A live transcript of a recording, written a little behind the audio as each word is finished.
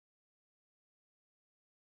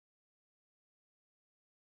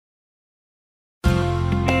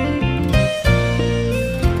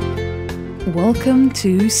Welcome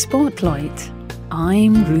to Spotlight.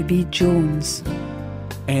 I'm Ruby Jones.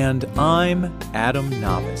 And I'm Adam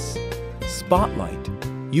Navis. Spotlight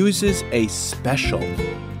uses a special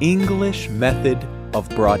English method of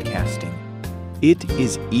broadcasting. It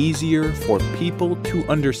is easier for people to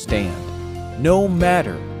understand, no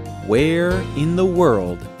matter where in the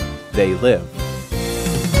world they live.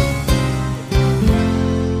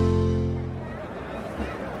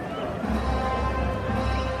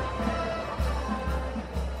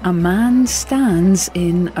 A man stands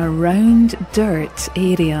in a round dirt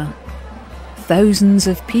area. Thousands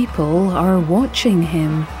of people are watching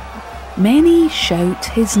him. Many shout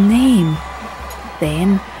his name.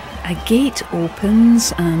 Then a gate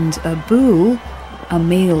opens and a bull, a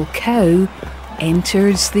male cow,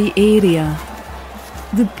 enters the area.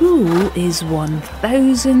 The bull is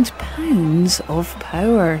 1,000 pounds of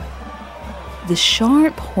power. The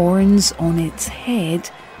sharp horns on its head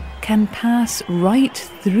can pass right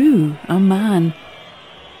through a man.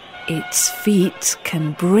 Its feet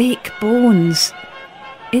can break bones.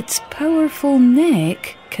 Its powerful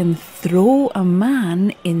neck can throw a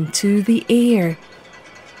man into the air.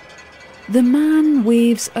 The man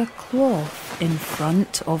waves a cloth in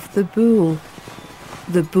front of the bull.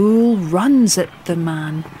 The bull runs at the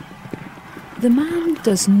man. The man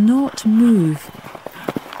does not move.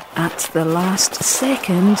 At the last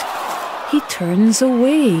second, he turns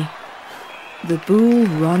away. The bull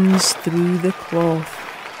runs through the cloth.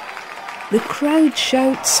 The crowd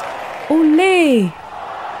shouts, "Olé!"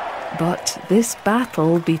 But this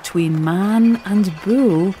battle between man and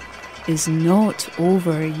bull is not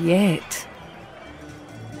over yet.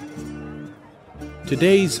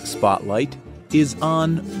 Today's Spotlight is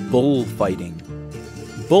on bullfighting.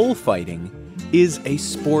 Bullfighting is a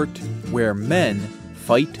sport where men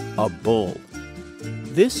fight a bull.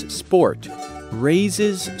 This sport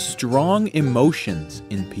raises strong emotions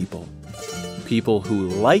in people. People who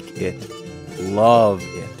like it love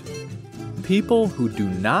it. People who do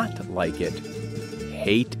not like it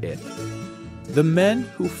hate it. The men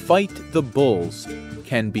who fight the bulls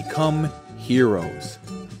can become heroes,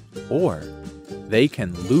 or they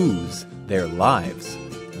can lose their lives.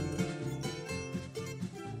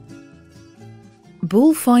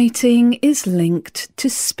 Bullfighting is linked to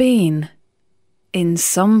Spain. In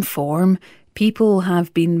some form, people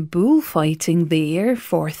have been bullfighting there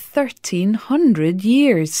for 1,300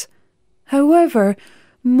 years. However,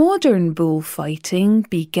 modern bullfighting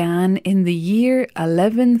began in the year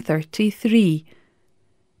 1133.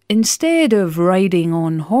 Instead of riding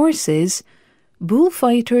on horses,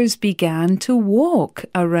 bullfighters began to walk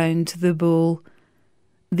around the bull.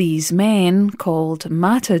 These men, called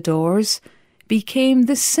matadors, became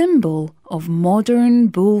the symbol of modern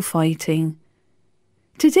bullfighting.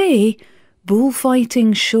 Today,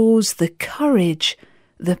 bullfighting shows the courage,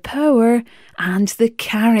 the power, and the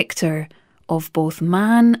character of both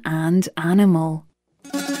man and animal.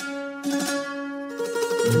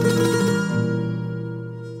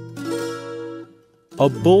 A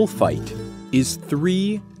bullfight is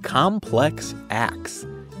 3 complex acts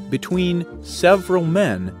between several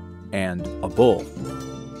men and a bull.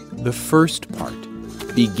 The first part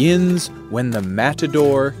begins when the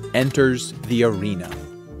matador enters the arena.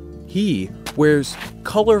 He wears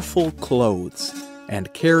colorful clothes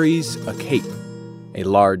and carries a cape, a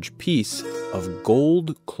large piece of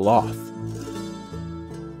gold cloth.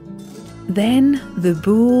 Then the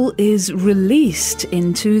bull is released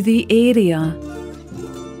into the area.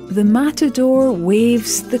 The matador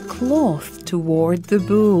waves the cloth toward the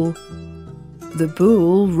bull. The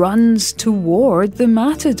bull runs toward the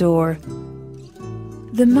matador.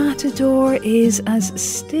 The matador is as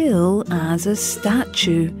still as a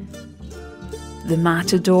statue. The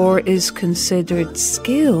matador is considered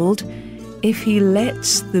skilled if he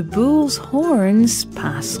lets the bull's horns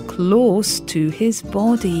pass close to his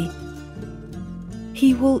body.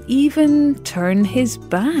 He will even turn his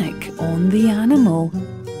back on the animal.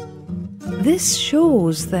 This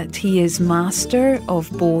shows that he is master of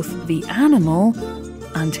both the animal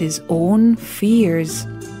and his own fears.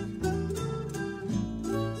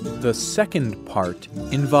 The second part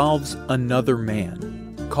involves another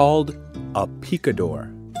man, called a picador.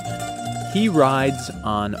 He rides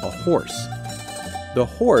on a horse. The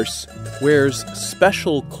horse wears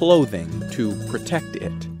special clothing to protect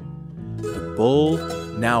it. The bull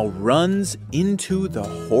now runs into the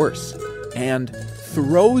horse and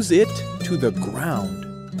throws it to the ground.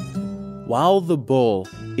 While the bull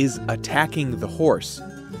is attacking the horse,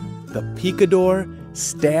 the picador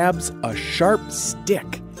stabs a sharp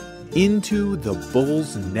stick into the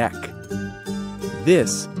bull's neck.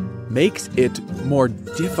 This makes it more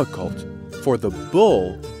difficult for the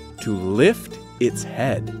bull to lift its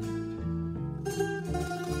head.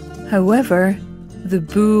 However, the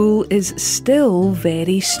bull is still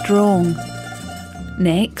very strong.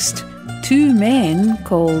 Next, two men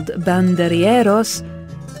called banderilleros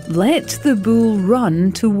let the bull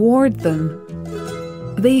run toward them.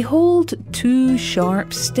 They hold two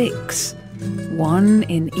sharp sticks, one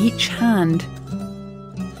in each hand.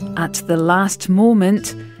 At the last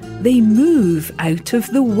moment, they move out of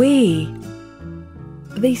the way.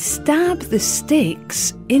 They stab the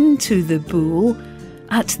sticks into the bull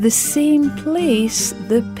at the same place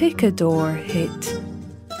the picador hit.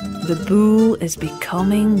 The bull is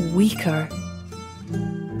becoming weaker.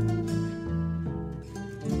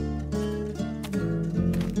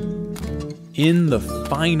 In the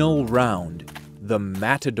final round, the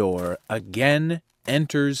matador again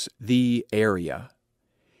enters the area.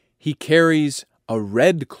 He carries a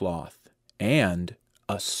red cloth and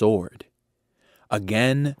a sword.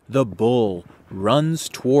 Again, the bull runs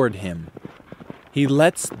toward him. He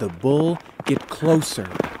lets the bull get closer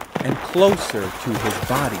and closer to his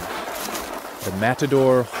body. The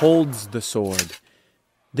matador holds the sword.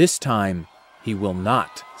 This time, he will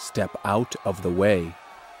not step out of the way.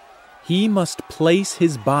 He must place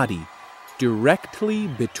his body directly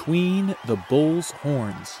between the bull's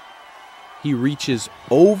horns. He reaches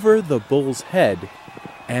over the bull's head,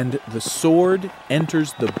 and the sword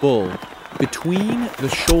enters the bull between the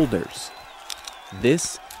shoulders.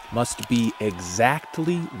 This must be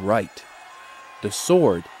exactly right. The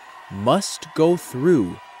sword must go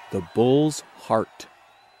through the bull's heart.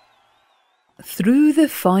 Through the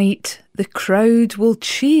fight, the crowd will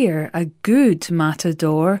cheer a good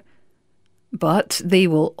matador, but they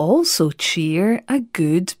will also cheer a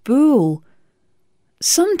good bull.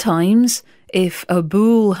 Sometimes, if a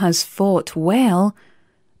bull has fought well,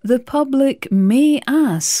 the public may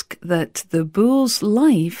ask that the bull's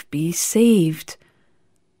life be saved.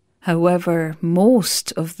 However,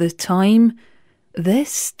 most of the time,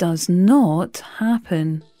 this does not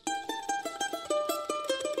happen.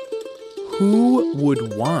 Who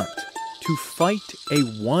would want to fight a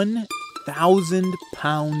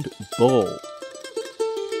 1,000-pound bull?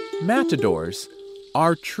 Matadors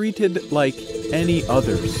are treated like any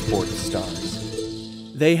other sports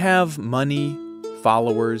stars. They have money,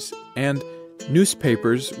 followers, and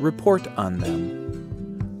newspapers report on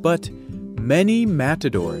them. But many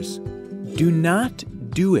matadors do not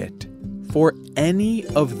do it for any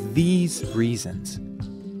of these reasons.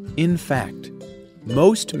 In fact,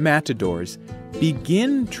 most matadors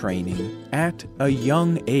begin training at a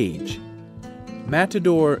young age.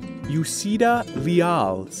 Matador Eusida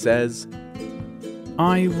Leal says,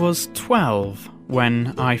 I was 12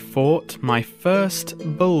 when I fought my first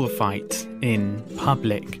bullfight in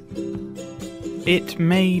public. It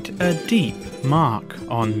made a deep mark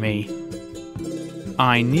on me.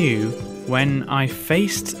 I knew when I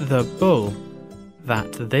faced the bull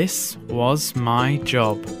that this was my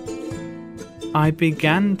job. I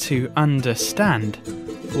began to understand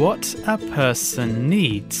what a person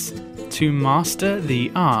needs to master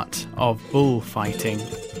the art of bullfighting.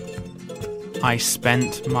 I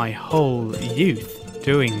spent my whole youth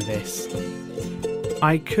doing this.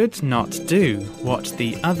 I could not do what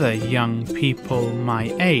the other young people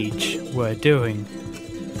my age were doing.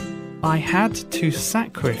 I had to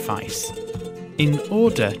sacrifice in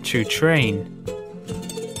order to train,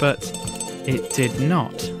 but it did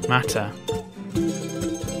not matter.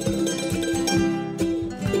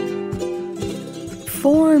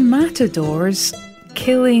 For matadors,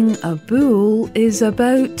 killing a bull is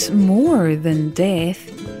about more than death.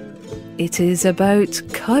 It is about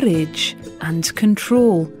courage and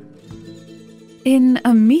control. In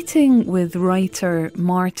a meeting with writer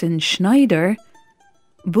Martin Schneider,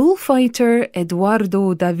 bullfighter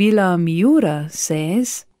Eduardo Davila Miura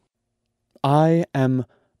says, I am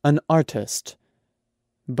an artist,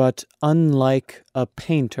 but unlike a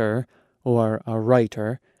painter or a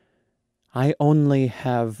writer, I only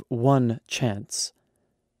have one chance.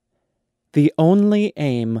 The only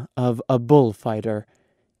aim of a bullfighter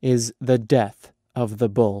is the death of the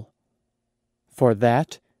bull. For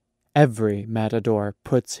that, every matador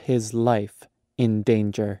puts his life in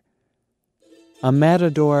danger. A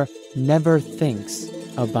matador never thinks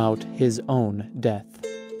about his own death.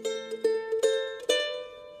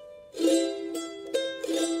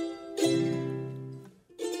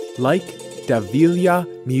 Like Davila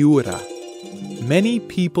Miura, many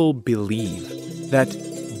people believe that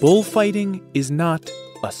bullfighting is not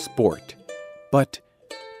a sport, but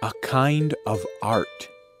a kind of art.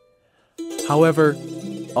 However,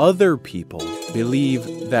 other people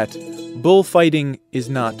believe that Bullfighting is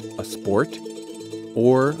not a sport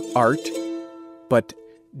or art, but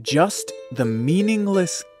just the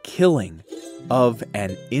meaningless killing of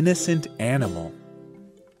an innocent animal.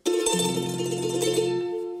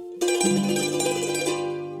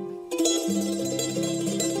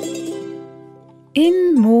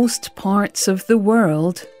 In most parts of the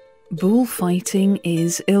world, bullfighting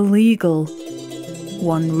is illegal.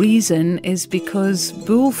 One reason is because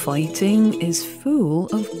bullfighting is full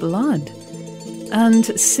of blood, and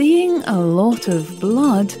seeing a lot of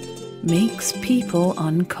blood makes people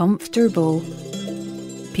uncomfortable.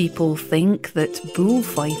 People think that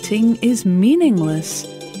bullfighting is meaningless.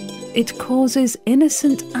 It causes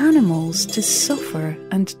innocent animals to suffer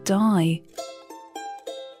and die.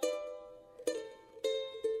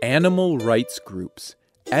 Animal rights groups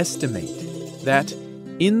estimate that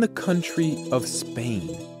in the country of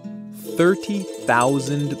Spain,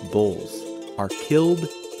 30,000 bulls are killed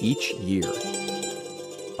each year.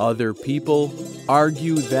 Other people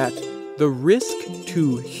argue that the risk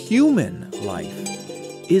to human life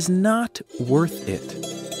is not worth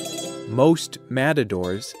it. Most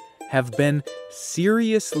matadors have been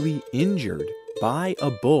seriously injured by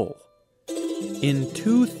a bull. In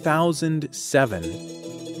 2007,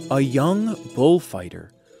 a young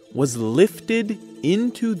bullfighter was lifted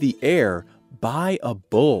into the air by a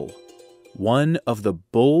bull. One of the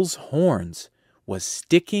bull's horns was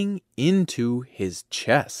sticking into his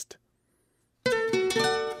chest.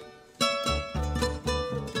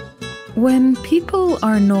 When people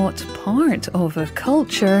are not part of a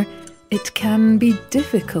culture, it can be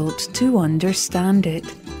difficult to understand it.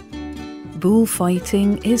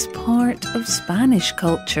 Bullfighting is part of Spanish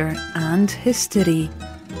culture and history.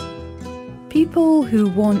 People who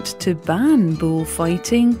want to ban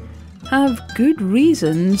bullfighting have good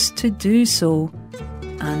reasons to do so,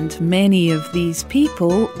 and many of these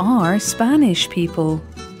people are Spanish people.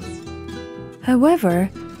 However,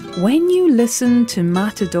 when you listen to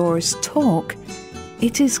matadors talk,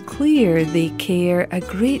 it is clear they care a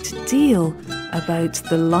great deal about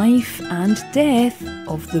the life and death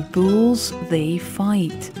of the bulls they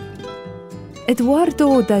fight.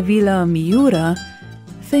 Eduardo Davila Miura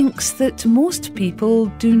thinks that most people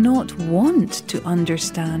do not want to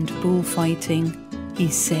understand bullfighting. He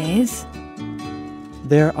says,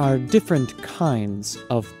 "There are different kinds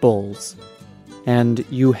of bulls, and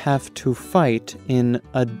you have to fight in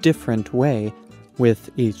a different way with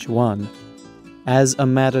each one. As a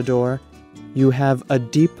matador, you have a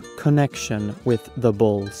deep connection with the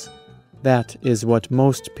bulls. That is what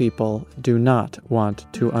most people do not want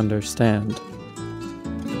to understand."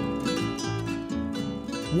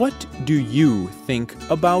 What do you think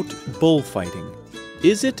about bullfighting?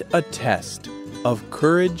 Is it a test of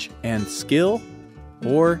courage and skill,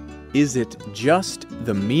 or is it just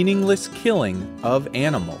the meaningless killing of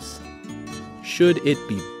animals? Should it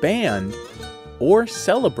be banned or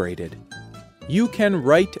celebrated? You can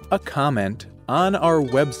write a comment on our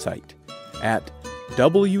website at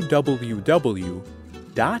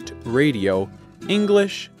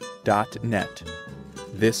www.radioenglish.net.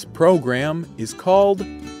 This program is called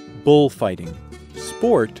Bullfighting,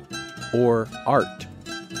 Sport or Art.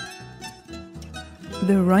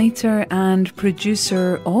 The writer and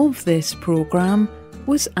producer of this program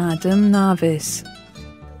was Adam Navis.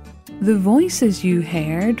 The voices you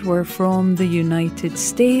heard were from the United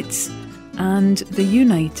States and the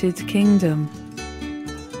United Kingdom.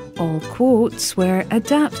 All quotes were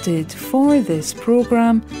adapted for this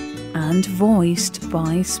program and voiced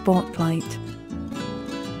by Spotlight.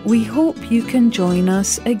 We hope you can join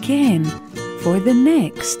us again for the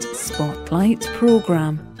next Spotlight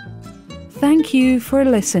program. Thank you for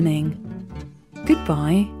listening.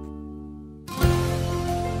 Goodbye.